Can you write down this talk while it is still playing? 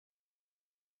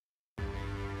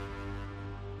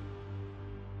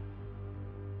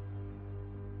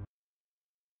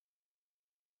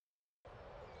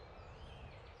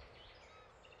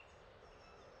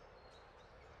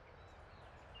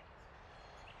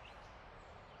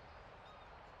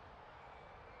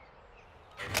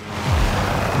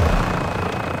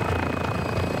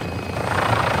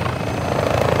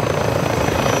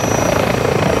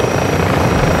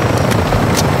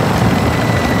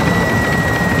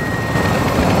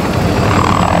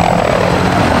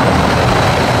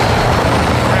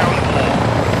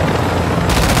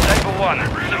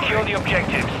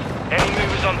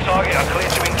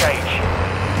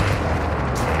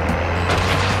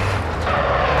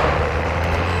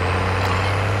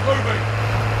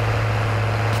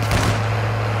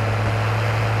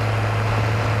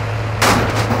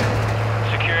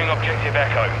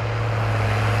Echo.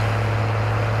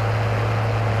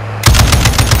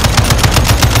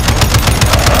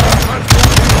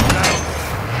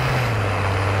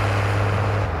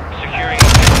 Securing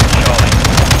objective Charlie.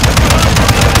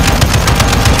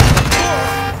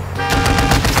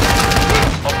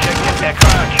 Objective Echo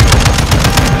secure.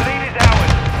 The lead is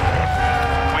ours.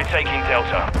 We're taking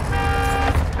Delta.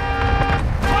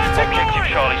 Objective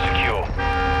Charlie secure.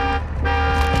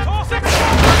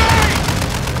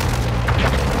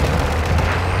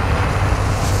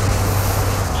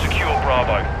 Secure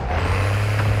Bravo.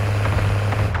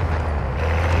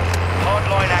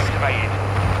 Hardline activated.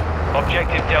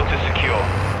 Objective Delta secure.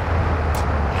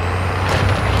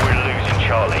 We're losing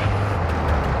Charlie.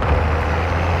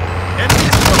 Enemy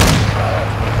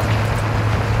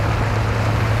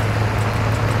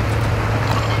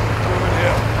moving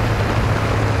here.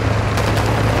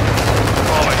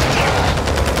 Bravo secure.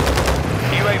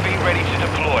 UAV ready to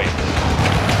deploy.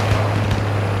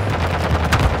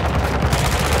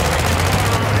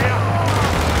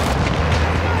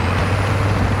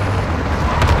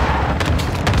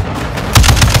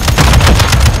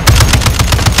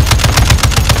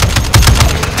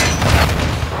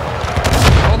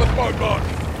 On the boat, Mark.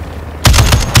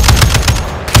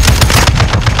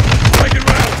 Taking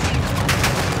round.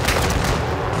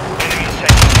 Enemies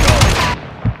taking Charlie.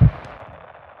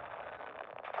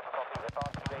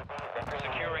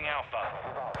 Securing Alpha.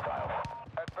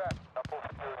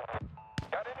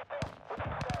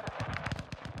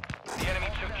 The enemy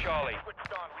took Charlie.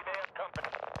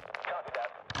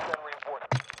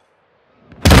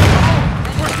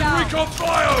 Requesting recon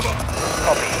flyover.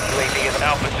 Copy. UAV is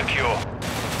Alpha secure.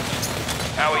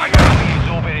 Our UAV is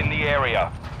orbiting the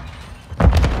area.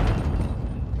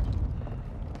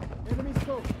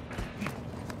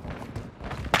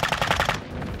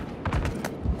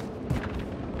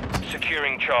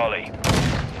 Securing Charlie.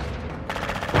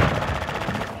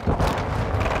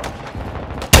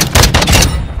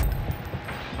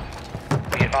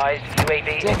 Be advised,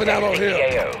 UAV Dropping ammo here.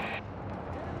 AO.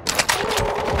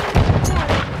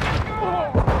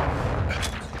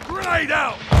 Grenade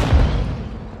out.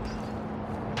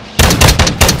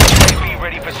 UAV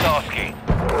ready for Starsky.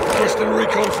 Requesting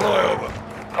recon flyover.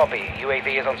 Copy.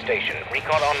 UAV is on station.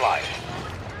 Recon online.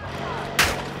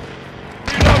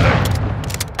 Reloading.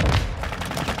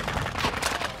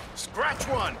 Scratch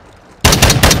one.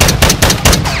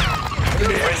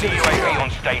 Friendly UAV on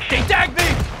station. Tag me.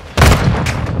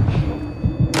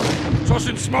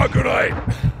 Tossing smoke grenade.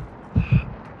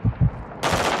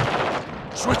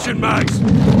 Switching mags.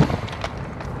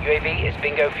 UAV is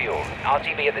bingo fuel.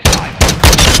 RTV at this time.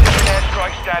 Different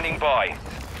airstrike standing by.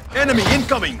 Enemy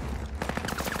incoming.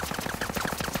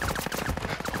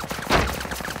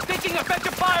 Taking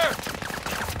effective fire.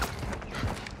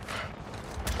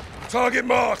 Target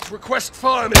marked. Request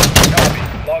fireman. Copy.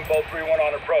 Longbow 3-1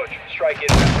 on approach. Strike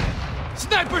inbound.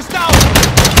 Snipers down.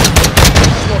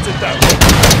 Spotted down.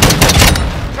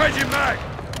 Changing mag.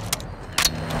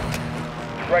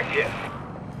 Direct hit.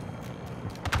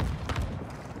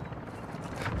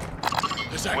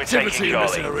 There's We're activity taking in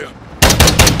this Charlie. area.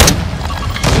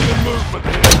 Seeing movement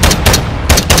here.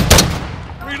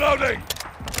 Reloading.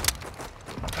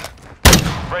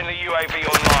 Friendly UAV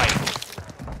online.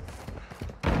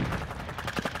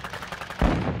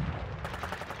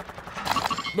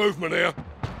 Movement here.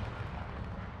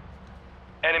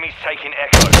 Enemies taking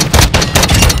Echo.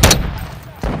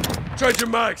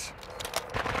 Changing mags.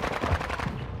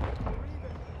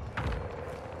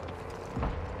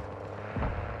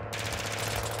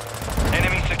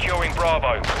 Enemy securing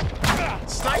Bravo.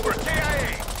 Sniper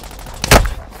KIA.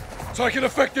 Taking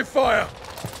effective fire.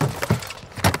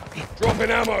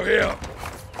 Dropping ammo here.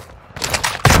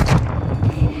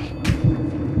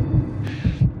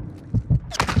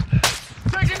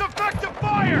 Taking effective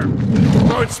fire.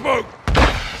 Throwing smoke.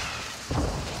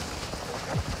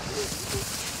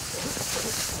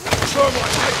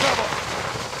 Thermite, take cover.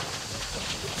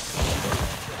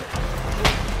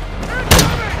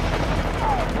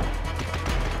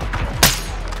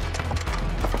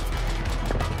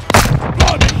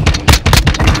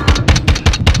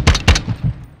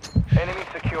 Enemy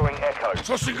securing Echo.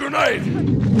 Tossing grenade.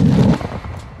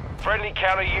 Friendly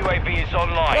counter UAV is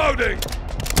online. Loading.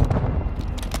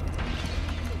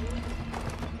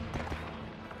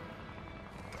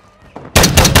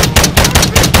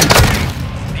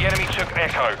 The enemy took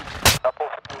Echo.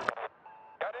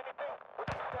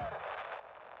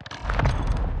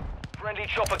 Friendly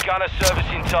chopper gunner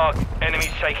servicing target.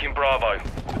 Enemies taking Bravo.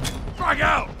 Frag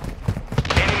out.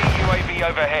 Enemy UAV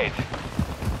overhead.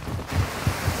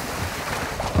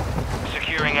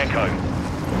 Securing Echo.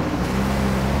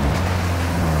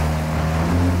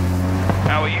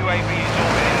 Our UAV is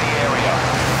orbiting the area.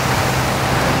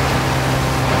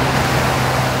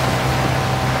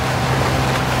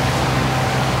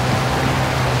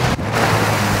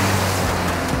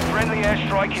 Friendly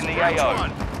airstrike in the AO.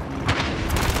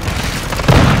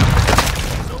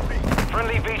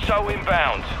 Friendly VSO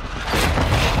inbound.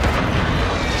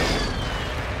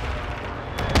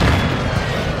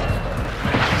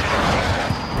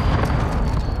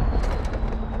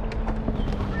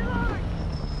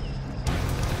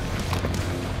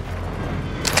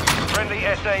 Friendly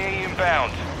SAE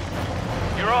inbound.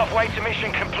 You're halfway to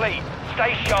mission complete.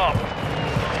 Stay sharp.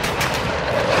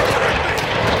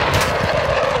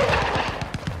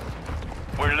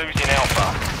 We're losing Alpha.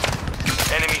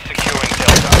 Enemy securing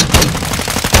Delta.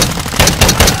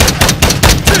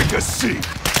 Take a seat!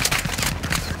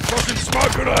 Fucking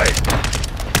smoke grenade!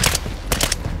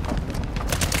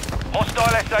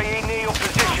 Hostile SAE near your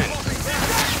position.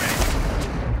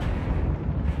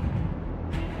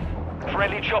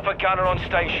 Friendly chopper gunner on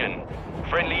station.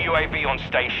 Friendly UAV on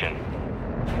station.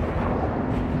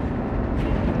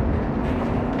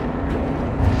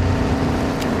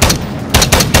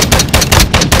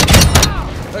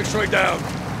 X-ray down.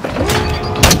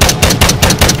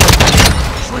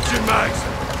 Switching mags.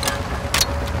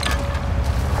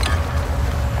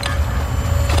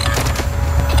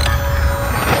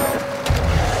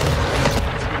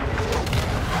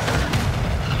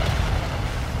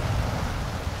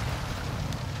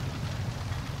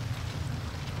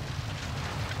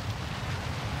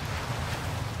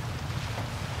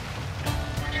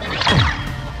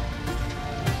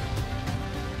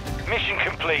 Mission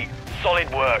complete. Solid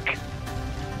work.